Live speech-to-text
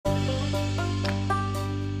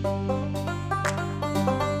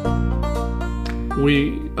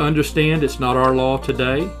We understand it's not our law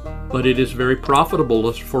today, but it is very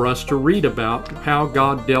profitable for us to read about how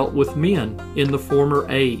God dealt with men in the former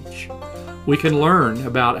age. We can learn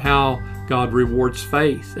about how God rewards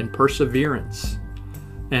faith and perseverance,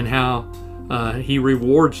 and how He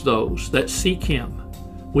rewards those that seek Him.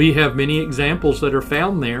 We have many examples that are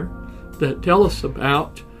found there that tell us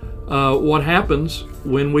about what happens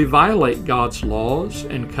when we violate God's laws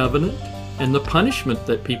and covenant and the punishment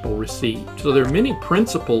that people receive. So there are many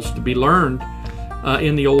principles to be learned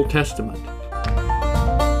in the Old Testament.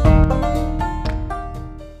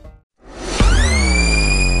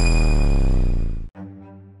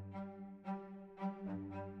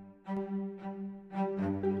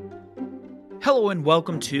 Hello and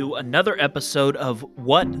welcome to another episode of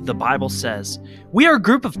What the Bible Says. We are a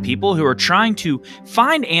group of people who are trying to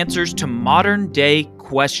find answers to modern day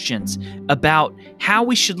questions about how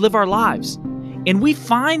we should live our lives. And we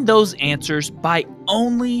find those answers by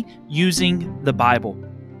only using the Bible.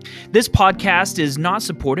 This podcast is not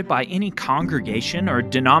supported by any congregation or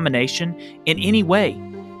denomination in any way.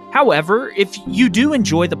 However, if you do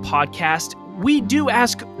enjoy the podcast, we do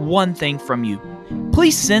ask one thing from you.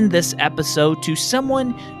 Please send this episode to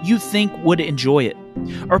someone you think would enjoy it.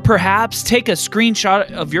 Or perhaps take a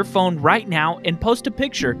screenshot of your phone right now and post a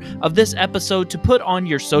picture of this episode to put on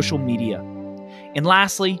your social media. And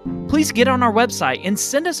lastly, please get on our website and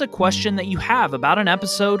send us a question that you have about an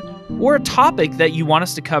episode or a topic that you want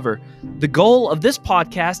us to cover. The goal of this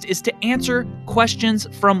podcast is to answer questions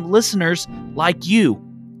from listeners like you.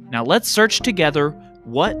 Now let's search together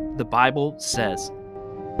what the Bible says.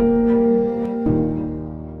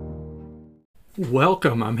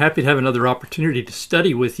 Welcome. I'm happy to have another opportunity to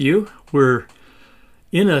study with you. We're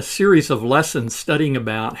in a series of lessons studying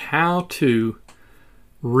about how to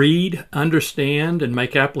read, understand, and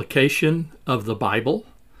make application of the Bible.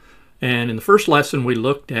 And in the first lesson, we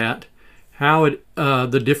looked at how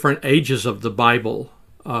the different ages of the Bible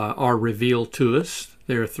are revealed to us.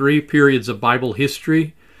 There are three periods of Bible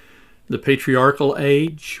history: the patriarchal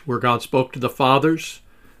age, where God spoke to the fathers;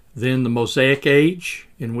 then the Mosaic age,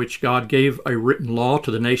 in which God gave a written law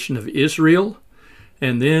to the nation of Israel;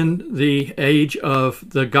 and then the age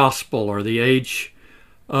of the gospel, or the age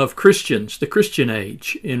of Christians, the Christian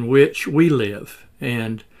age in which we live.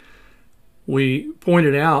 And we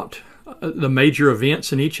pointed out the major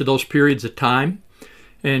events in each of those periods of time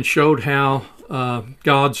and showed how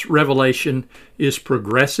God's revelation is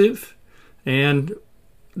progressive, and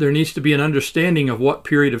there needs to be an understanding of what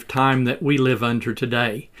period of time that we live under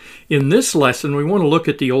today. In this lesson, we want to look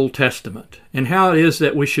at the Old Testament and how it is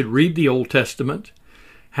that we should read the Old Testament,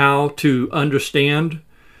 how to understand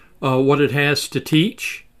what it has to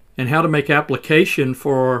teach, and how to make application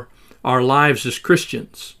for our lives as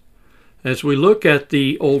Christians. As we look at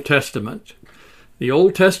the Old Testament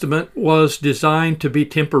was designed to be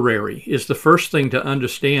temporary, is the first thing to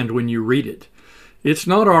understand when you read it. It's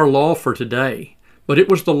not our law for today, but it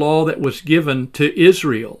was the law that was given to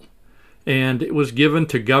Israel, and it was given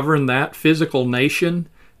to govern that physical nation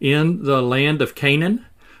in the land of Canaan.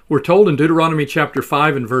 We're told in Deuteronomy chapter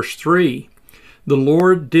 5 and verse 3, "The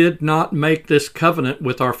Lord did not make this covenant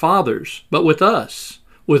with our fathers, but with us,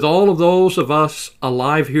 with all of those of us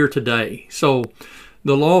alive here today." So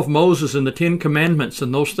the law of Moses and the Ten Commandments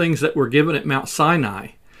and those things that were given at Mount Sinai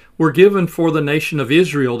were given for the nation of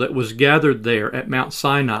Israel that was gathered there at Mount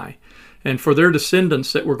Sinai, and for their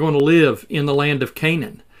descendants that were going to live in the land of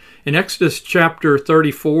Canaan. In Exodus chapter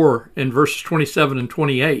 34 and verses 27 and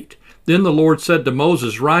 28, "Then the Lord said to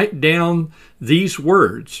Moses, write down these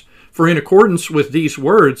words, for in accordance with these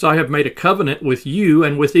words I have made a covenant with you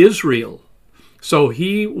and with Israel." So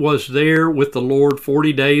he was there with the Lord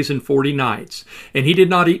 40 days and 40 nights, and he did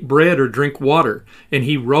not eat bread or drink water, and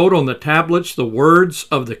he wrote on the tablets the words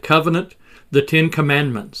of the covenant, the Ten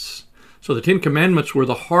Commandments. So the Ten Commandments were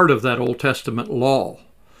the heart of that Old Testament law.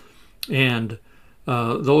 And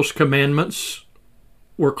those commandments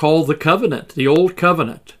were called the covenant, the Old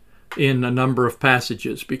Covenant, in a number of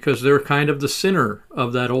passages, because they're kind of the center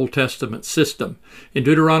of that Old Testament system. In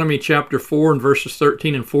Deuteronomy chapter 4 and verses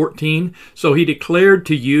 13 and 14, "So he declared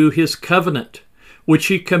to you his covenant, which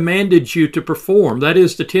he commanded you to perform," that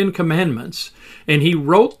is, the Ten Commandments, "and he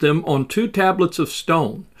wrote them on 2 tablets of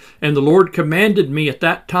stone. And the Lord commanded me at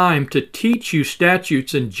that time to teach you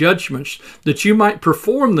statutes and judgments, that you might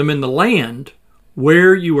perform them in the land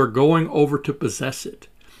where you are going over to possess it."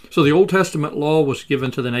 So the Old Testament law was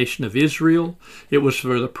given to the nation of Israel. It was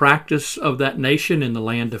for the practice of that nation in the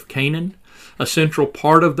land of Canaan. A central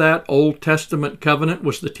part of that Old Testament covenant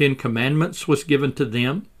was the Ten Commandments was given to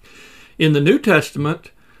them. In the New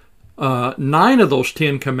Testament, 9 of those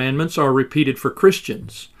 10 commandments are repeated for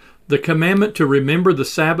Christians. The commandment to remember the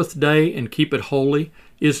Sabbath day and keep it holy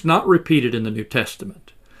is not repeated in the New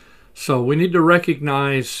Testament. So we need to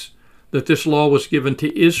recognize that this law was given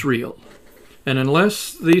to Israel. And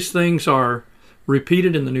unless these things are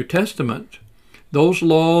repeated in the New Testament, those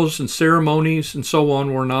laws and ceremonies and so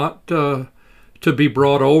on were not to be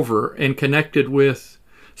brought over and connected with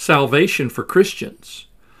salvation for Christians.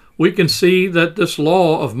 We can see that this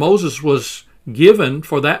law of Moses was given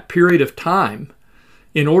for that period of time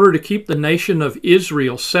in order to keep the nation of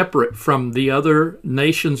Israel separate from the other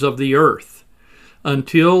nations of the earth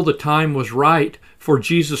until the time was right for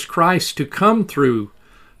Jesus Christ to come through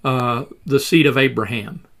the seed of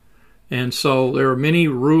Abraham. And so there are many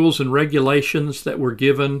rules and regulations that were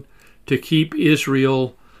given to keep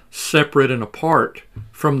Israel separate and apart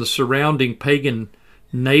from the surrounding pagan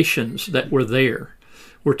nations that were there.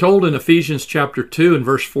 We're told in Ephesians chapter 2 and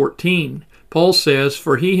verse 14, Paul says,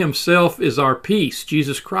 "For he himself is our peace,"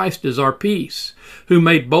 Jesus Christ is our peace, "who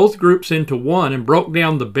made both groups into one and broke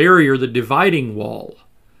down the barrier, the dividing wall."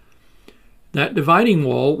 That dividing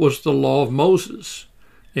wall was the law of Moses,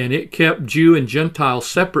 and it kept Jew and Gentile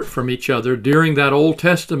separate from each other during that Old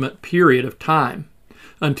Testament period of time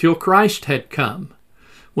until Christ had come.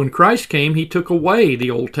 When Christ came, he took away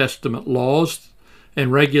the Old Testament laws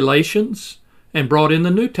and regulations and brought in the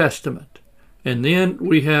New Testament. And then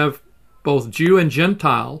we have both Jew and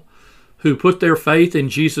Gentile who put their faith in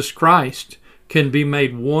Jesus Christ can be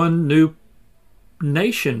made one new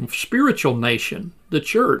nation, spiritual nation, the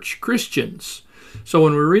church, Christians. So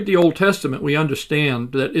when we read the Old Testament, we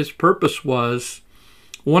understand that its purpose was,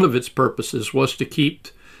 one of its purposes was to keep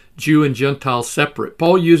Jew and Gentile separate.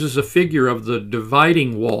 Paul uses a figure of the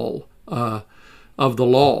dividing wall of the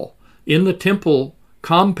law. In the temple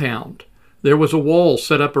compound, there was a wall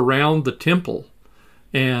set up around the temple,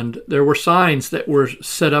 and there were signs that were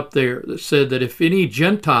set up there that said that if any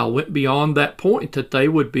Gentile went beyond that point, that they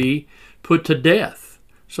would be put to death.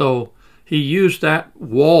 So he used that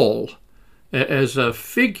wall as a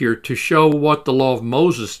figure to show what the law of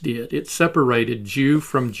Moses did. It separated Jew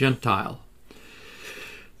from Gentile.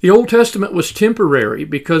 The Old Testament was temporary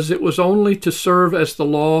because it was only to serve as the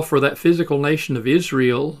law for that physical nation of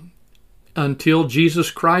Israel until Jesus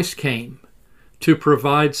Christ came to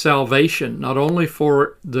provide salvation, not only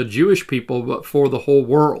for the Jewish people, but for the whole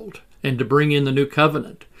world, and to bring in the new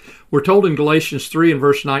covenant. We're told in Galatians 3 and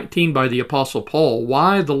verse 19 by the Apostle Paul,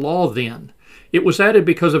 "Why the law then? It was added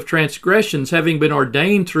because of transgressions, having been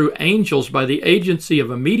ordained through angels by the agency of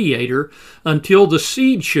a mediator, until the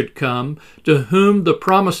seed should come, to whom the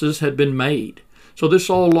promises had been made." So this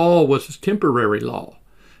all law was a temporary law.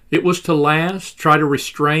 It was to last, try to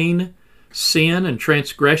restrain sin and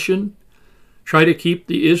transgression, try to keep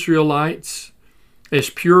the Israelites as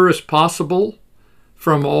pure as possible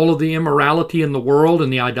from all of the immorality in the world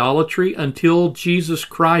and the idolatry until Jesus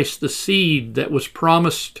Christ, the seed that was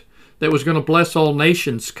promised, that was going to bless all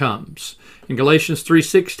nations, comes. In Galatians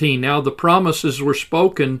 3:16, now the promises were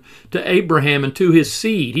spoken to Abraham and to his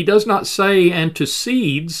seed. He does not say, and to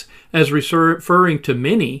seeds, as referring to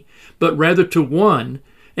many, but rather to one,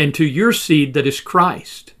 and to your seed that is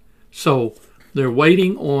Christ. So they're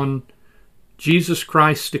waiting on Jesus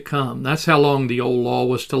Christ to come. That's how long the old law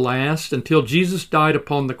was to last, until Jesus died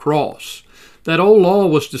upon the cross. That old law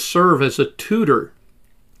was to serve as a tutor,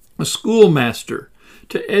 a schoolmaster,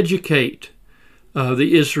 to educate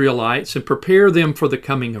the Israelites and prepare them for the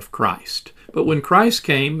coming of Christ. But when Christ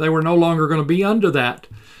came, they were no longer going to be under that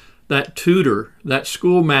tutor, that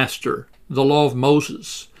schoolmaster, the law of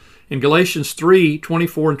Moses. In Galatians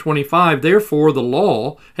 3:24 and 25, therefore the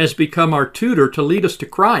law has become our tutor to lead us to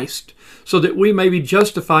Christ, so that we may be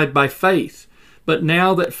justified by faith. But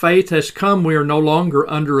now that faith has come, we are no longer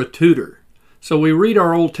under a tutor. So we read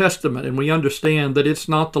our Old Testament and we understand that it's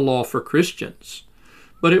not the law for Christians,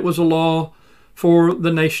 but it was a law for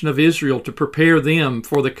the nation of Israel to prepare them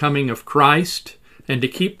for the coming of Christ and to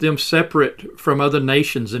keep them separate from other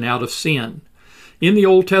nations and out of sin. In the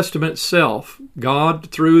Old Testament itself,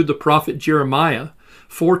 God, through the prophet Jeremiah,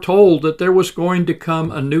 foretold that there was going to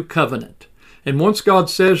come a new covenant. And once God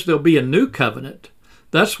says there'll be a new covenant,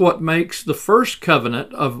 that's what makes the first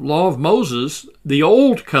covenant of law of Moses the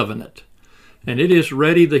old covenant. And it is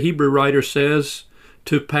ready, the Hebrew writer says,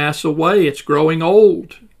 to pass away. It's growing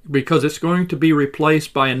old because it's going to be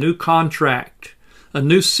replaced by a new contract, a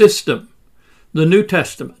new system, the New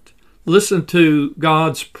Testament. Listen to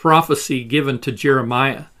God's prophecy given to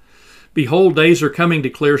Jeremiah. Behold, days are coming,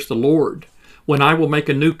 declares the Lord, when I will make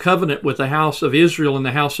a new covenant with the house of Israel and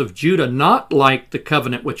the house of Judah, not like the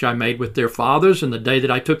covenant which I made with their fathers in the day that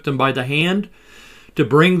I took them by the hand to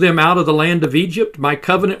bring them out of the land of Egypt, my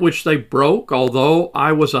covenant which they broke, although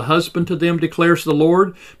I was a husband to them, declares the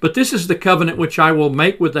Lord. But this is the covenant which I will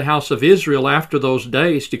make with the house of Israel after those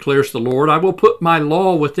days, declares the Lord. I will put my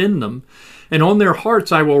law within them, and on their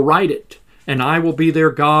hearts I will write it, and I will be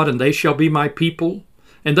their God, and they shall be my people.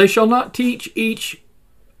 And they shall not teach each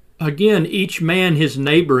man his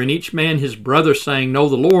neighbor, and each man his brother, saying, Know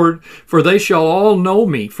the Lord, for they shall all know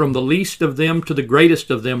me, from the least of them to the greatest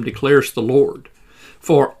of them, declares the Lord.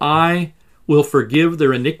 For I will forgive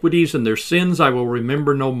their iniquities, and their sins I will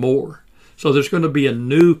remember no more. So there's going to be a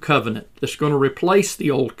new covenant that's going to replace the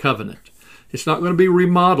old covenant. It's not going to be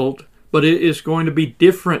remodeled, but it is going to be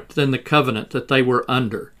different than the covenant that they were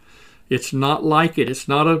under. It's not like it. It's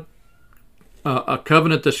not a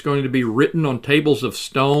covenant that's going to be written on tables of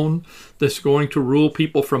stone, that's going to rule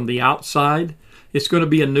people from the outside. It's going to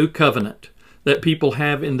be a new covenant that people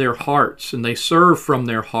have in their hearts, and they serve from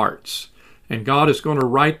their hearts. And God is going to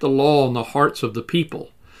write the law in the hearts of the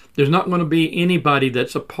people. There's not going to be anybody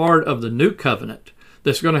that's a part of the new covenant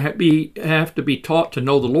that's going to have to be taught to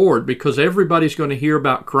know the Lord, because everybody's going to hear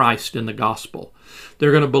about Christ in the gospel.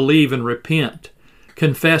 They're going to believe and repent,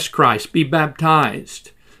 confess Christ, be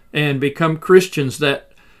baptized, and become Christians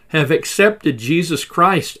that have accepted Jesus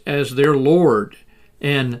Christ as their Lord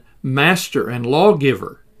and Master and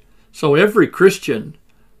lawgiver. So every Christian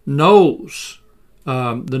knows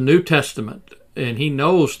the New Testament, and he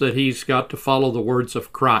knows that he's got to follow the words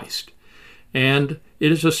of Christ. And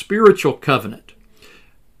it is a spiritual covenant.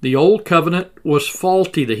 The old covenant was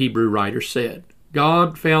faulty, the Hebrew writer said.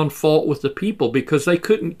 God found fault with the people because they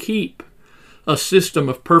couldn't keep a system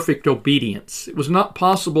of perfect obedience. It was not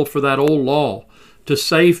possible for that old law to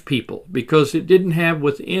save people because it didn't have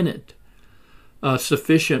within it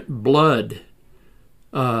sufficient blood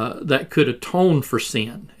that could atone for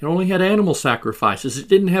sin. It only had animal sacrifices. It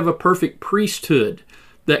didn't have a perfect priesthood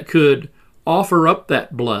that could offer up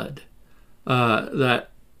that blood that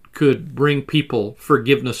could bring people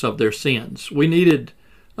forgiveness of their sins. We needed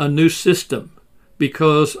a new system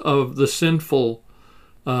because of the sinful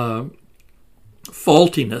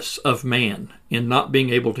faultiness of man in not being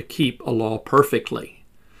able to keep a law perfectly.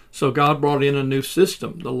 So God brought in a new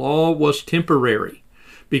system. The law was temporary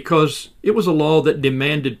because it was a law that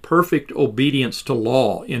demanded perfect obedience to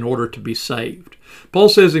law in order to be saved. Paul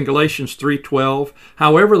says in Galatians 3:12,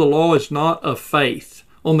 however, the law is not of faith.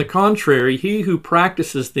 On the contrary, he who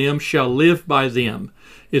practices them shall live by them,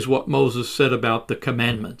 is what Moses said about the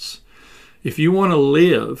commandments. If you want to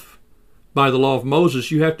live by the law of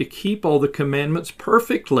Moses, you have to keep all the commandments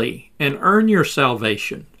perfectly and earn your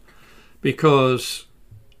salvation, because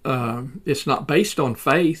it's not based on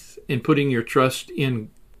faith in putting your trust in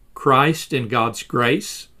Christ and God's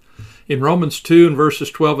grace. In Romans 2 and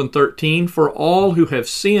verses 12 and 13, for all who have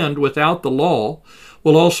sinned without the law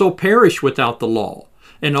will also perish without the law,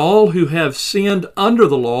 and all who have sinned under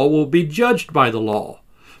the law will be judged by the law.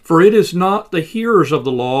 For it is not the hearers of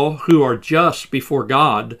the law who are just before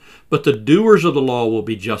God, but the doers of the law will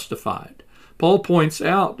be justified. Paul points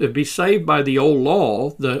out to be saved by the old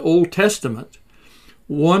law, the Old Testament,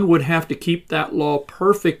 one would have to keep that law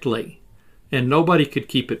perfectly. And nobody could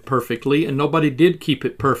keep it perfectly, and nobody did keep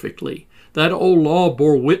it perfectly. That old law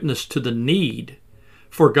bore witness to the need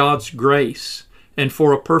for God's grace and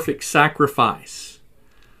for a perfect sacrifice.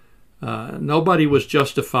 Nobody was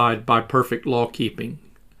justified by perfect law keeping.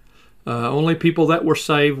 Only people that were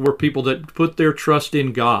saved were people that put their trust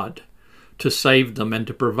in God to save them and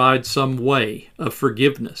to provide some way of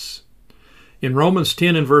forgiveness. In Romans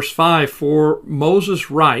 10 and verse 5, for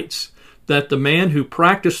Moses writes that the man who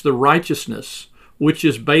practiced the righteousness which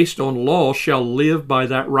is based on law shall live by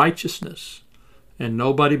that righteousness. And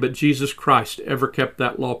nobody but Jesus Christ ever kept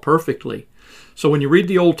that law perfectly. So when you read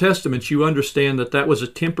the Old Testament, you understand that that was a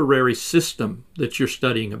temporary system that you're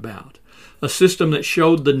studying about. A system that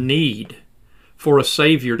showed the need for a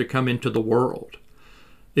Savior to come into the world.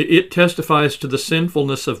 It testifies to the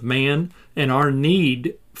sinfulness of man and our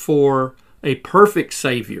need for a perfect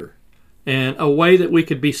Savior and a way that we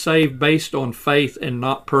could be saved based on faith and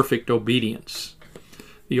not perfect obedience.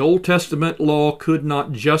 The Old Testament law could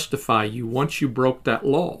not justify you once you broke that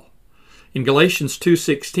law. In Galatians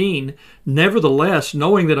 2:16, nevertheless,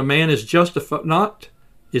 knowing that a man is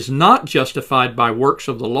not justified by works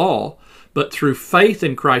of the law, but through faith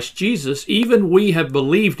in Christ Jesus, even we have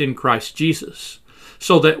believed in Christ Jesus,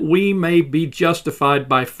 so that we may be justified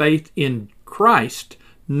by faith in Christ,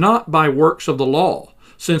 not by works of the law,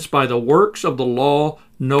 since by the works of the law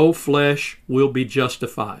no flesh will be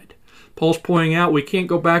justified. Paul's pointing out we can't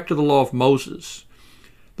go back to the law of Moses.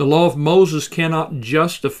 The law of Moses cannot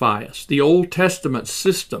justify us. The Old Testament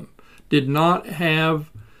system did not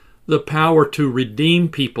have the power to redeem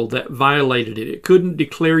people that violated it. It couldn't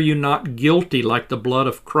declare you not guilty like the blood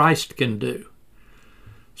of Christ can do.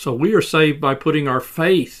 So we are saved by putting our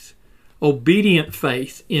faith, obedient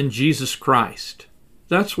faith, in Jesus Christ.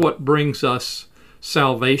 That's what brings us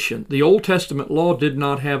salvation. The Old Testament law did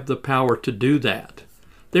not have the power to do that.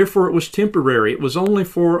 Therefore, it was temporary. It was only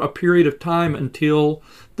for a period of time until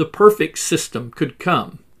the perfect system could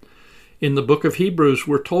come. In the book of Hebrews,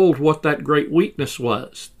 we're told what that great weakness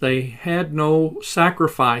was. They had no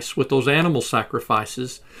sacrifice with those animal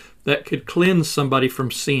sacrifices that could cleanse somebody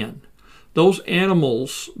from sin. Those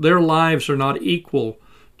animals, their lives are not equal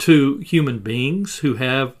to human beings who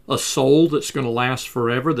have a soul that's going to last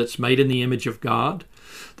forever, that's made in the image of God.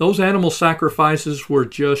 Those animal sacrifices were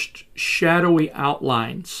just shadowy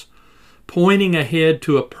outlines, pointing ahead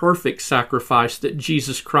to a perfect sacrifice that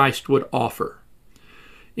Jesus Christ would offer.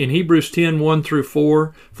 In Hebrews 10, 1 through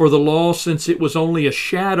 4, for the law, since it was only a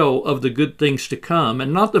shadow of the good things to come,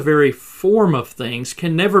 and not the very form of things,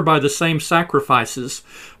 can never by the same sacrifices,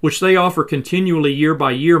 which they offer continually year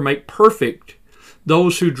by year, make perfect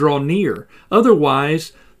those who draw near.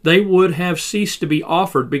 Otherwise, they would have ceased to be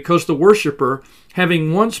offered, because the worshiper,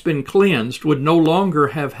 having once been cleansed, would no longer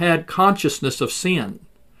have had consciousness of sin.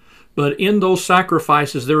 But in those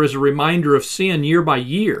sacrifices there is a reminder of sin year by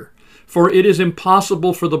year, for it is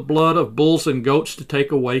impossible for the blood of bulls and goats to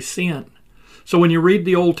take away sin. So when you read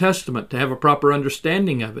the Old Testament, to have a proper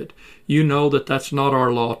understanding of it, you know that that's not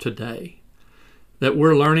our law today. That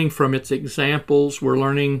we're learning from its examples, we're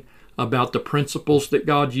learning about the principles that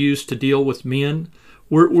God used to deal with men.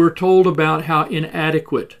 We're told about how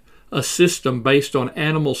inadequate a system based on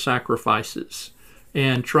animal sacrifices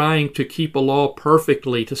and trying to keep a law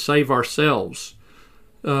perfectly to save ourselves.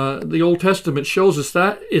 The Old Testament shows us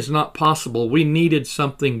that is not possible. We needed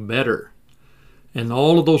something better. And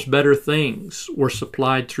all of those better things were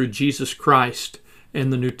supplied through Jesus Christ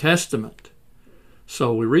and the New Testament.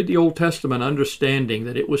 So we read the Old Testament understanding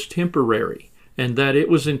that it was temporary and that it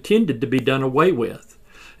was intended to be done away with.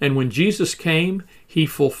 And when Jesus came, he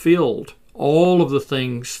fulfilled all of the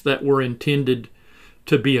things that were intended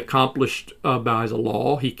to be accomplished by the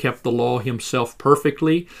law. He kept the law himself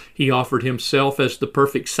perfectly. He offered himself as the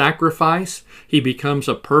perfect sacrifice. He becomes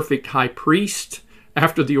a perfect high priest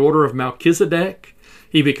after the order of Melchizedek.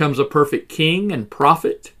 He becomes a perfect king and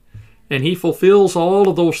prophet. And he fulfills all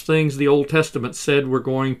of those things the Old Testament said were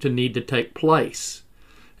going to need to take place.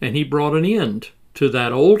 And he brought an end to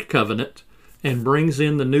that old covenant and brings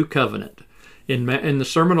in the new covenant. In the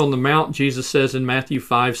Sermon on the Mount, Jesus says in Matthew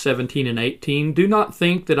 5, 17 and 18, "Do not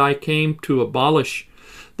think that I came to abolish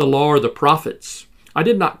the law or the prophets. I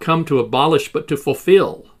did not come to abolish, but to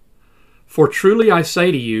fulfill. For truly I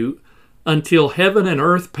say to you, until heaven and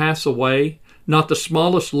earth pass away, not the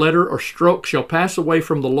smallest letter or stroke shall pass away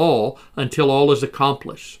from the law until all is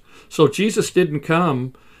accomplished." So Jesus didn't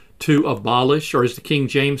come to abolish, or as the King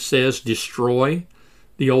James says, destroy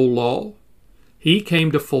the old law. He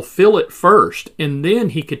came to fulfill it first, and then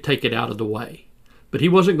he could take it out of the way. But he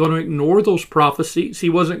wasn't going to ignore those prophecies. He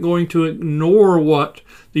wasn't going to ignore what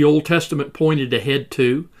the Old Testament pointed ahead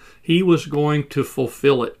to. He was going to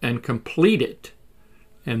fulfill it and complete it.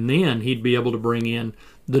 And then he'd be able to bring in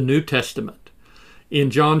the New Testament. In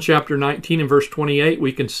John chapter 19 and verse 28,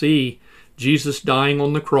 we can see Jesus dying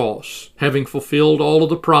on the cross, having fulfilled all of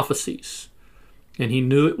the prophecies. And he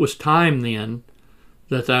knew it was time then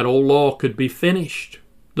that old law could be finished.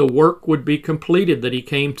 The work would be completed that he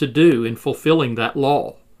came to do in fulfilling that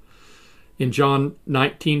law. In John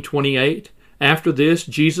 19:28, after this,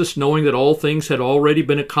 Jesus, knowing that all things had already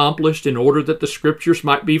been accomplished in order that the scriptures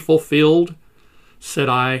might be fulfilled, said,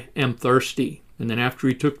 "I am thirsty." And then after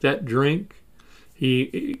he took that drink,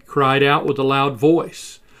 he cried out with a loud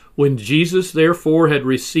voice. When Jesus therefore had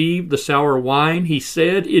received the sour wine, he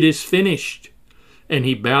said, "It is finished." And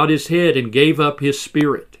he bowed his head and gave up his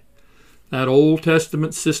spirit. That Old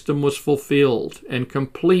Testament system was fulfilled and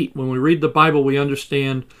complete. When we read the Bible, we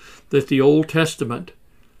understand that the Old Testament,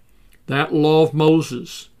 that law of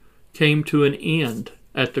Moses, came to an end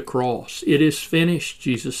at the cross. It is finished,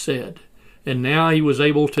 Jesus said. And now he was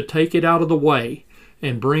able to take it out of the way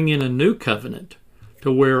and bring in a new covenant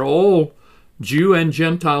to where all Jew and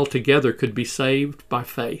Gentile together could be saved by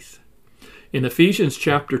faith. In Ephesians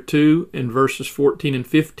chapter 2 and verses 14 and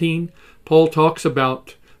 15, Paul talks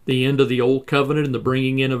about the end of the old covenant and the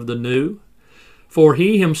bringing in of the new. "For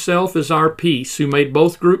he himself is our peace, who made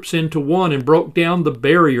both groups into one and broke down the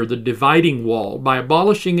barrier, the dividing wall, by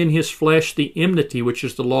abolishing in his flesh the enmity, which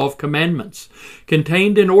is the law of commandments,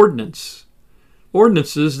 contained in ordinance,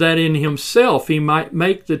 ordinances, that in himself he might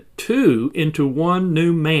make the two into one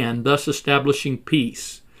new man, thus establishing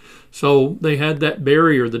peace. So they had that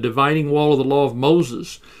barrier, the dividing wall of the law of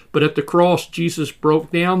Moses. But at the cross, Jesus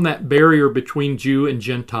broke down that barrier between Jew and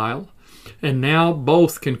Gentile. And now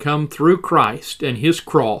both can come through Christ and his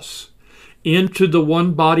cross into the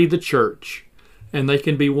one body, the church. And they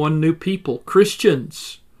can be one new people,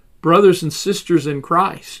 Christians, brothers and sisters in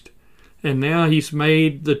Christ. And now he's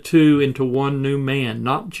made the two into one new man,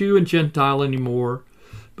 not Jew and Gentile anymore,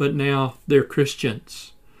 but now they're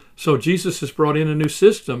Christians. So Jesus has brought in a new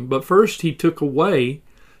system, but first he took away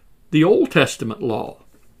the Old Testament law.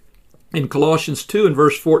 In Colossians 2 and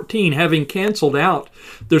verse 14, having canceled out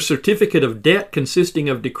the certificate of debt consisting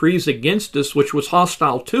of decrees against us, which was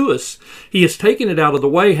hostile to us, he has taken it out of the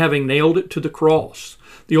way, having nailed it to the cross.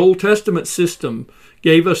 The Old Testament system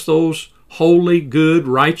gave us those holy, good,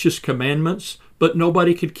 righteous commandments, but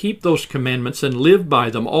nobody could keep those commandments and live by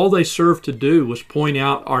them. All they served to do was point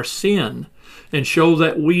out our sin and show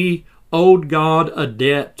that we owed God a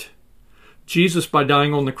debt. Jesus, by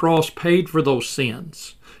dying on the cross, paid for those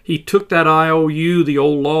sins. He took that IOU, the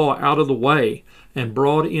old law, out of the way and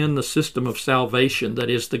brought in the system of salvation that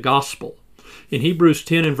is the gospel. In Hebrews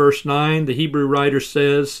 10 and verse 9, the Hebrew writer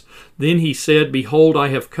says, "Then he said, Behold, I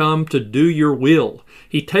have come to do your will."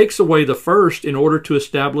 He takes away the first in order to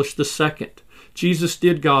establish the second. Jesus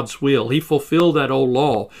did God's will. He fulfilled that old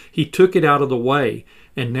law. He took it out of the way,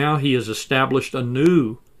 and now he has established a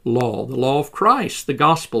new law, the law of Christ, the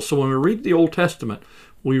gospel. So when we read the Old Testament,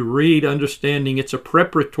 we read understanding it's a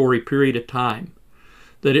preparatory period of time,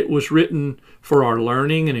 that it was written for our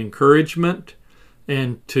learning and encouragement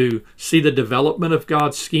and to see the development of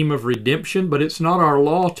God's scheme of redemption, but it's not our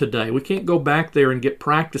law today. We can't go back there and get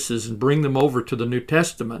practices and bring them over to the New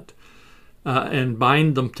Testament and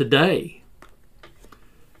bind them today.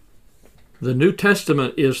 The New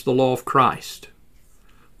Testament is the law of Christ.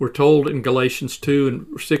 We're told in Galatians 2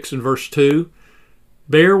 and 6 and verse 2,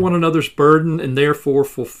 "Bear one another's burden and therefore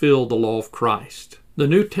fulfill the law of Christ." The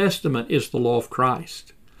New Testament is the law of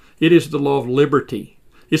Christ. It is the law of liberty.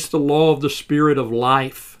 It's the law of the Spirit of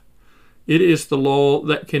life. It is the law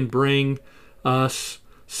that can bring us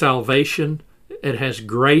salvation. It has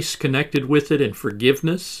grace connected with it and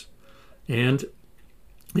forgiveness. And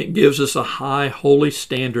it gives us a high, holy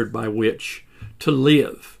standard by which to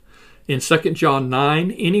live. In 2 John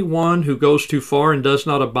 9, anyone who goes too far and does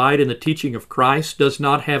not abide in the teaching of Christ does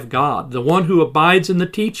not have God. The one who abides in the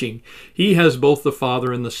teaching, he has both the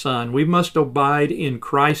Father and the Son. We must abide in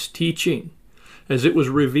Christ's teaching, as it was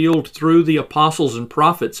revealed through the apostles and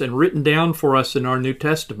prophets and written down for us in our New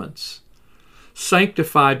Testaments.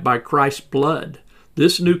 Sanctified by Christ's blood,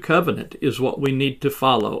 this new covenant is what we need to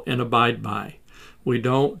follow and abide by. We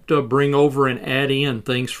don't bring over and add in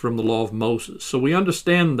things from the law of Moses. So we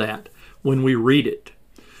understand that when we read it.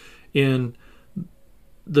 In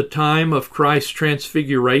the time of Christ's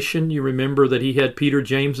transfiguration, you remember that he had Peter,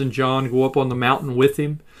 James, and John go up on the mountain with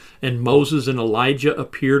him, and Moses and Elijah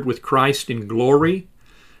appeared with Christ in glory.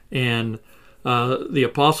 And the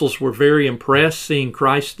apostles were very impressed seeing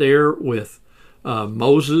Christ there with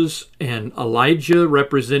Moses and Elijah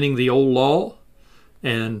representing the old law.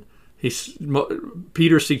 And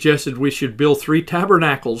Peter suggested we should build 3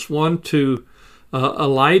 tabernacles, one to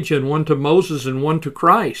Elijah and one to Moses and one to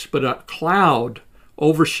Christ. But a cloud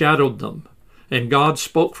overshadowed them, and God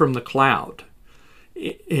spoke from the cloud.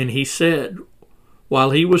 And he said, while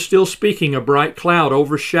he was still speaking, a bright cloud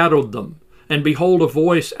overshadowed them. And behold, a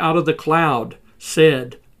voice out of the cloud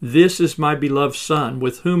said, "This is my beloved Son,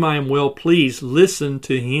 with whom I am well pleased. Listen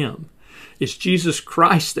to him." It's Jesus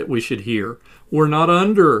Christ that we should hear. We're not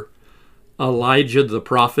under Elijah, the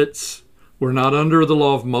prophets. We're not under the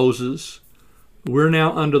law of Moses. We're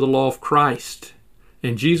now under the law of Christ.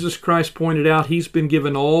 And Jesus Christ pointed out he's been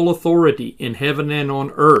given all authority in heaven and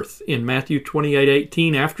on earth in Matthew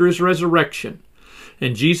 28:18 after his resurrection.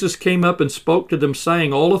 And Jesus came up and spoke to them,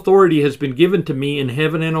 saying, "All authority has been given to me in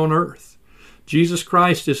heaven and on earth." Jesus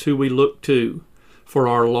Christ is who we look to for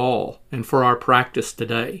our law and for our practice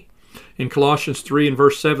today. In Colossians 3 and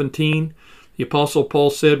verse 17, the Apostle Paul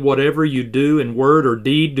said, "Whatever you do in word or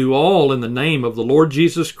deed, do all in the name of the Lord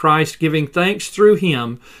Jesus Christ, giving thanks through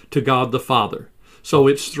him to God the Father." So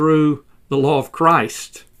it's through the law of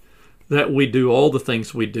Christ that we do all the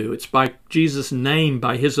things we do. It's by Jesus' name,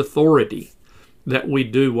 by his authority, that we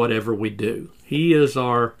do whatever we do. He is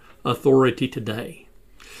our authority today.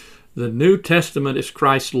 The New Testament is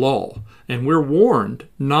Christ's law, and we're warned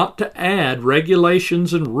not to add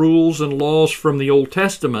regulations and rules and laws from the Old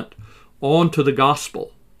Testament onto the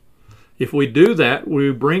gospel. If we do that,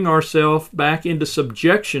 we bring ourselves back into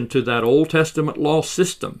subjection to that Old Testament law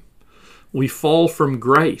system. We fall from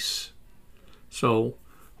grace. So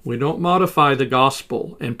we don't modify the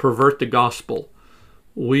gospel and pervert the gospel.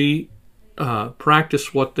 We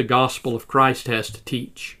practice what the gospel of Christ has to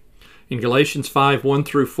teach. In Galatians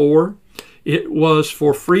 5:1-4, it was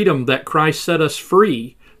for freedom that Christ set us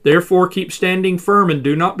free. Therefore keep standing firm and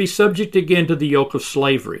do not be subject again to the yoke of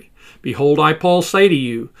slavery. Behold, I, Paul, say to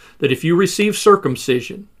you that if you receive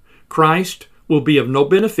circumcision, Christ will be of no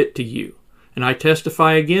benefit to you. And I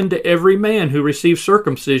testify again to every man who receives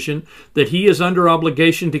circumcision that he is under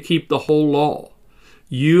obligation to keep the whole law.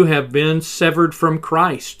 You have been severed from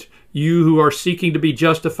Christ. You who are seeking to be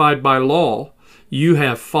justified by law, you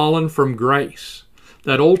have fallen from grace.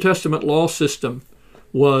 That Old Testament law system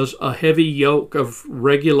was a heavy yoke of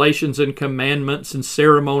regulations and commandments and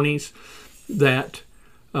ceremonies that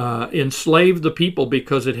enslaved the people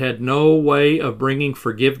because it had no way of bringing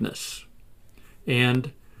forgiveness.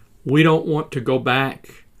 And we don't want to go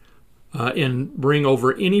back and bring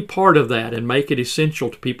over any part of that and make it essential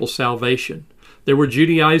to people's salvation. There were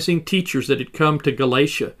Judaizing teachers that had come to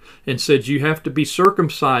Galatia and said, you have to be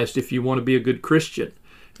circumcised if you want to be a good Christian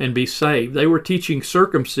and be saved. They were teaching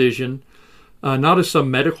circumcision not as some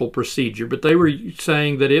medical procedure, but they were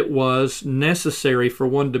saying that it was necessary for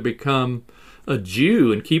one to become a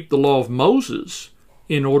Jew and keep the law of Moses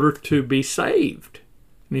in order to be saved.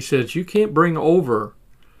 And he says, you can't bring over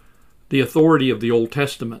the authority of the Old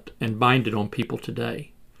Testament and bind it on people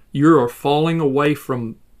today. You are falling away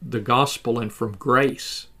from the gospel and from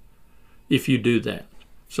grace if you do that.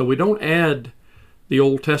 So we don't add the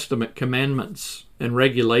Old Testament commandments and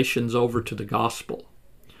regulations over to the gospel.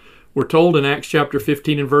 We're told in Acts chapter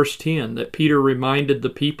 15 and verse 10 that Peter reminded the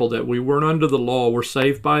people that we weren't under the law, we're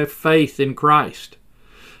saved by faith in Christ.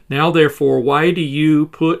 Now therefore, why do you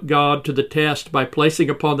put God to the test by placing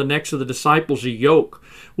upon the necks of the disciples a yoke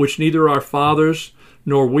which neither our fathers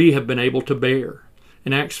nor we have been able to bear?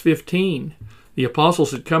 In Acts 15, the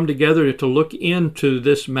apostles had come together to look into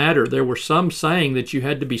this matter. There were some saying that you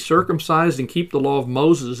had to be circumcised and keep the law of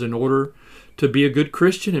Moses in order to be a good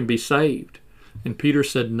Christian and be saved. And Peter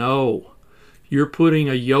said, no, you're putting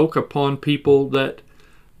a yoke upon people that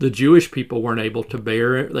the Jewish people weren't able to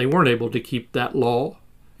bear. They weren't able to keep that law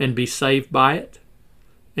and be saved by it.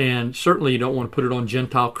 And certainly you don't want to put it on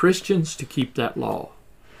Gentile Christians to keep that law.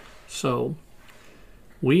 So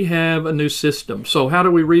we have a new system. So how do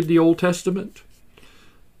we read the Old Testament?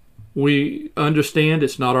 We understand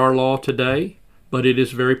it's not our law today, but it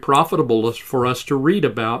is very profitable for us to read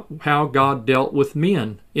about how God dealt with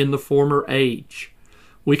men in the former age.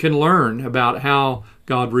 We can learn about how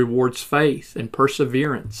God rewards faith and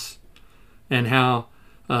perseverance and how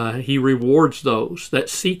He rewards those that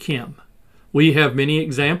seek Him. We have many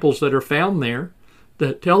examples that are found there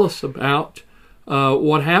that tell us about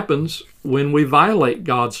what happens when we violate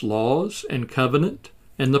God's laws and covenant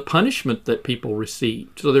and the punishment that people receive.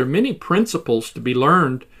 So there are many principles to be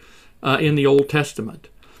learned in the Old Testament.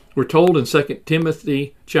 We're told in 2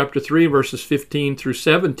 Timothy chapter 3, verses 15 through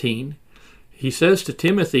 17, he says to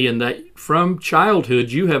Timothy, "In that from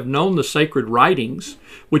childhood you have known the sacred writings,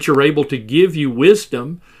 which are able to give you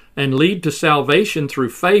wisdom and lead to salvation through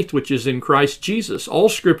faith which is in Christ Jesus. All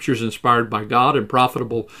Scripture is inspired by God and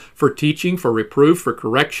profitable for teaching, for reproof, for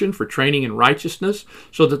correction, for training in righteousness,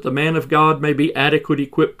 so that the man of God may be adequate,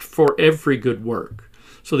 equipped for every good work."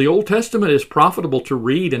 So the Old Testament is profitable to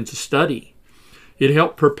read and to study. It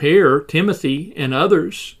helped prepare Timothy and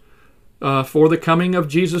others for the coming of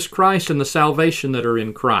Jesus Christ and the salvation that are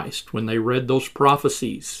in Christ when they read those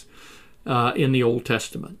prophecies in the Old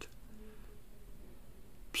Testament.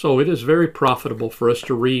 So it is very profitable for us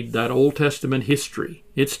to read that Old Testament history.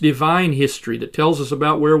 It's divine history that tells us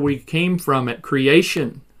about where we came from at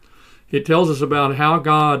creation. It tells us about how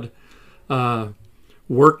God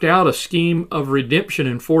worked out a scheme of redemption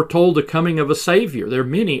and foretold the coming of a Savior. There are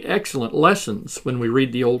many excellent lessons when we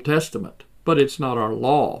read the Old Testament, but it's not our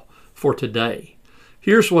law for today.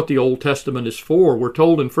 Here's what the Old Testament is for. We're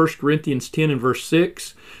told in 1 Corinthians 10 and verse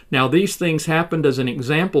 6, "Now these things happened as an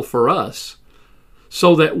example for us,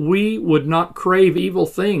 so that we would not crave evil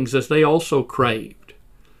things as they also craved."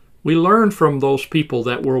 We learned from those people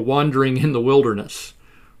that were wandering in the wilderness.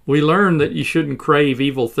 We learn that you shouldn't crave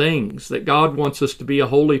evil things, that God wants us to be a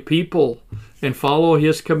holy people and follow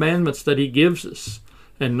His commandments that He gives us,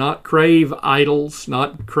 and not crave idols,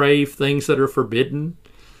 not crave things that are forbidden.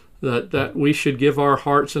 that we should give our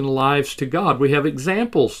hearts and lives to God. We have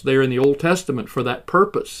examples there in the Old Testament for that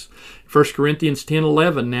purpose. 1 Corinthians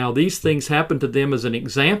 10:11, now these things happened to them as an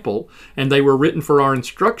example, and they were written for our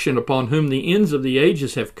instruction, upon whom the ends of the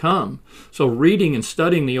ages have come. So reading and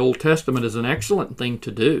studying the Old Testament is an excellent thing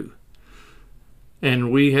to do.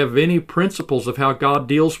 And we have many principles of how God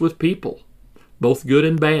deals with people, both good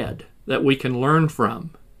and bad, that we can learn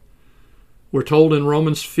from. We're told in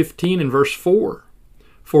Romans 15 and verse 4,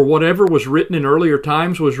 for whatever was written in earlier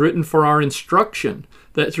times was written for our instruction,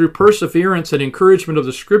 that through perseverance and encouragement of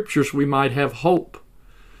the Scriptures we might have hope.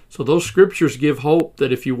 So those Scriptures give hope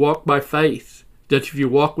that if you walk by faith, that if you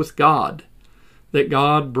walk with God, that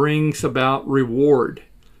God brings about reward,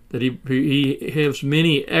 that He has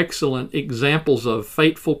many excellent examples of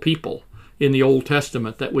faithful people in the Old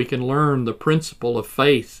Testament that we can learn the principle of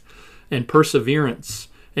faith and perseverance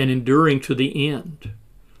and enduring to the end.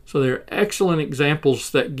 So they're excellent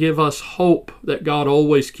examples that give us hope that God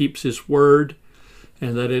always keeps His word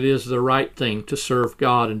and that it is the right thing to serve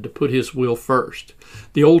God and to put His will first.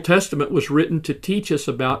 The Old Testament was written to teach us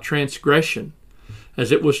about transgression,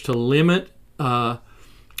 as it was to limit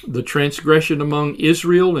the transgression among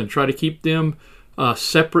Israel and try to keep them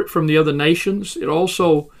separate from the other nations. It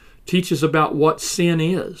also teaches about what sin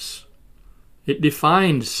is. It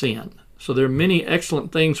defines sin. So there are many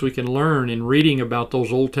excellent things we can learn in reading about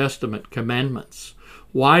those Old Testament commandments.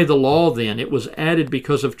 Why the law then? It was added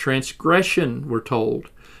because of transgression, we're told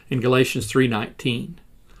in Galatians 3:19.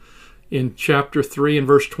 In chapter 3 and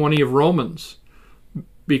verse 20 of Romans,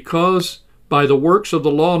 because by the works of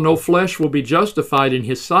the law no flesh will be justified in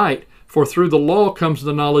His sight, for through the law comes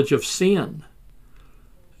the knowledge of sin.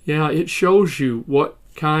 Yeah, it shows you what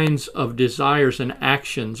kinds of desires and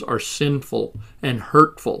actions are sinful and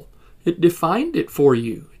hurtful. It defined it for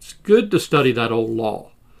you. It's good to study that old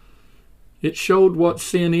law. It showed what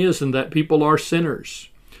sin is and that people are sinners.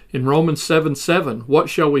 In Romans 7:7, what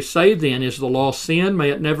shall we say then? Is the law sin? May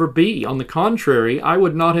it never be. On the contrary, I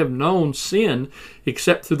would not have known sin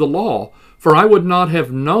except through the law. For I would not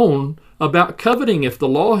have known about coveting if the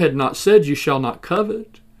law had not said, you shall not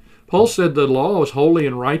covet. Paul said the law is holy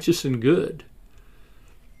and righteous and good.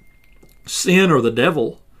 Sin, or the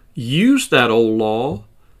devil, used that old law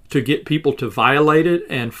to get people to violate it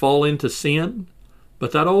and fall into sin.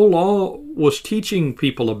 But that old law was teaching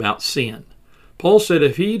people about sin. Paul said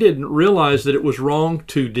if he didn't realize that it was wrong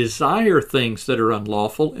to desire things that are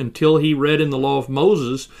unlawful until he read in the law of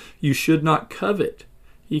Moses, you should not covet.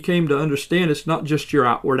 He came to understand it's not just your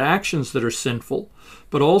outward actions that are sinful,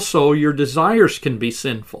 but also your desires can be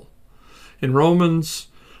sinful. In Romans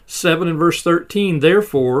 7 and verse 13,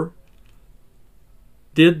 therefore,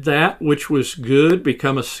 did that which was good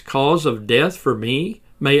become a cause of death for me?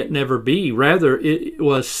 May it never be. Rather, it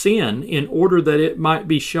was sin, in order that it might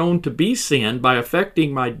be shown to be sin by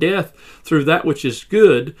affecting my death through that which is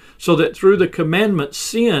good, so that through the commandment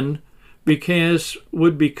sin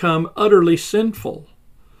would become utterly sinful.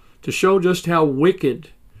 To show just how wicked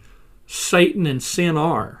Satan and sin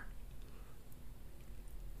are.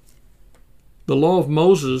 The law of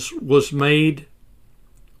Moses was made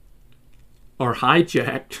or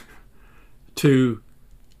hijacked to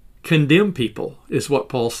condemn people, is what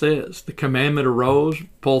Paul says. The commandment arose.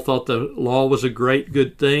 Paul thought the law was a great,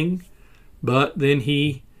 good thing, but then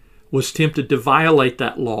he was tempted to violate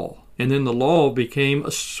that law. And then the law became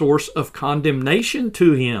a source of condemnation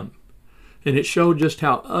to him. And it showed just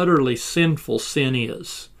how utterly sinful sin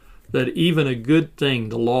is, that even a good thing,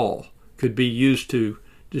 the law, could be used to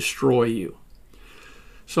destroy you.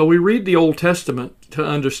 So we read the Old Testament to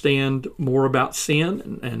understand more about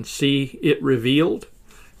sin and see it revealed.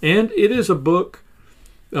 And it is a book,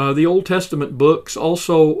 the Old Testament books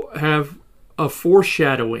also have a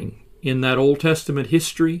foreshadowing in that Old Testament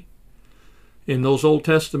history, in those Old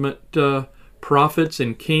Testament prophets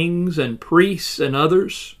and kings and priests and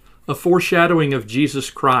others, a foreshadowing of Jesus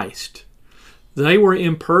Christ. They were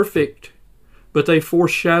imperfect, but they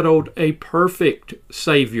foreshadowed a perfect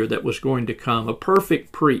Savior that was going to come, a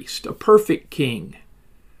perfect priest, a perfect king.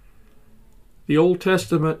 The Old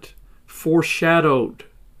Testament foreshadowed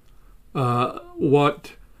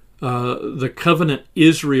what the covenant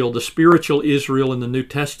Israel, the spiritual Israel in the New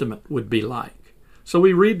Testament would be like. So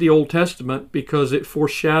we read the Old Testament because it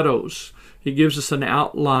foreshadows, it gives us an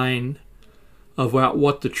outline of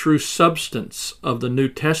what the true substance of the New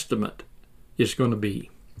Testament is going to be.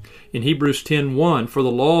 In Hebrews 10:1, for the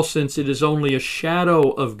law, since it is only a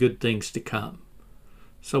shadow of good things to come.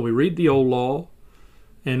 So we read the old law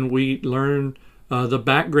and we learn the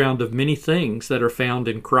background of many things that are found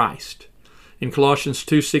in Christ. In Colossians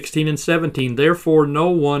 2:16 and 17, therefore no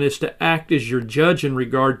one is to act as your judge in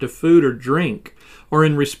regard to food or drink, or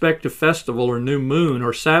in respect of festival or new moon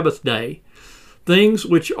or Sabbath day, things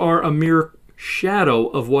which are a mere shadow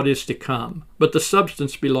of what is to come, but the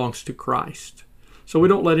substance belongs to Christ. So we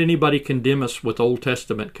don't let anybody condemn us with Old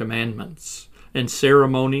Testament commandments and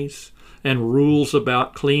ceremonies and rules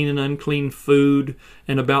about clean and unclean food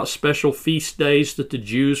and about special feast days that the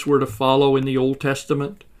Jews were to follow in the Old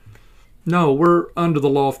Testament. No, we're under the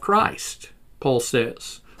law of Christ, Paul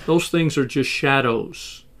says. Those things are just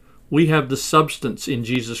shadows. We have the substance in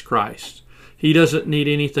Jesus Christ. He doesn't need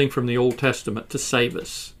anything from the Old Testament to save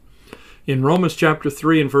us. In Romans chapter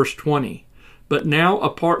 3 and verse 20, but now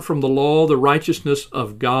apart from the law, the righteousness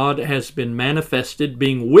of God has been manifested,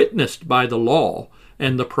 being witnessed by the law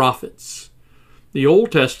and the prophets. The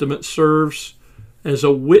Old Testament serves as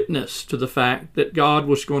a witness to the fact that God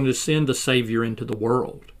was going to send a Savior into the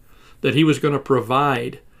world, that He was going to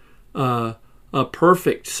provide a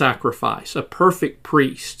perfect sacrifice, a perfect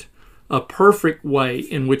priest, a perfect way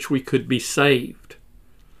in which we could be saved.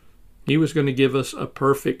 He was going to give us a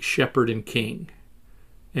perfect shepherd and king.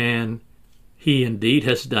 And He indeed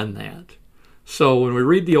has done that. So when we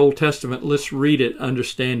read the Old Testament, let's read it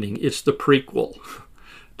understanding it's the prequel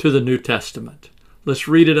to the New Testament. Let's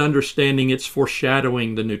read it understanding it's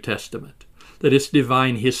foreshadowing the New Testament, that it's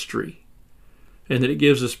divine history, and that it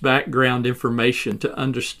gives us background information to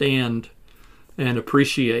understand and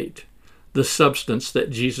appreciate the substance that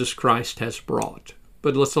Jesus Christ has brought.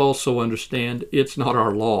 But let's also understand it's not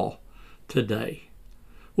our law today.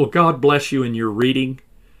 Well, God bless you in your reading.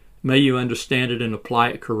 May you understand it and apply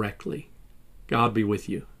it correctly. God be with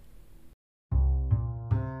you.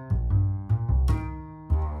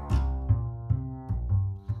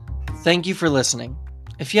 Thank you for listening.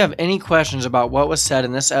 If you have any questions about what was said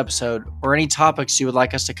in this episode or any topics you would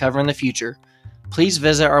like us to cover in the future, please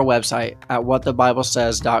visit our website at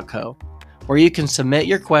whatthebiblesays.co, where you can submit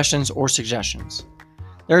your questions or suggestions.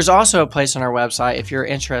 There is also a place on our website if you're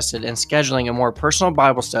interested in scheduling a more personal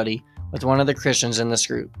Bible study with one of the Christians in this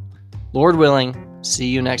group. Lord willing, see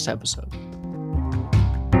you next episode.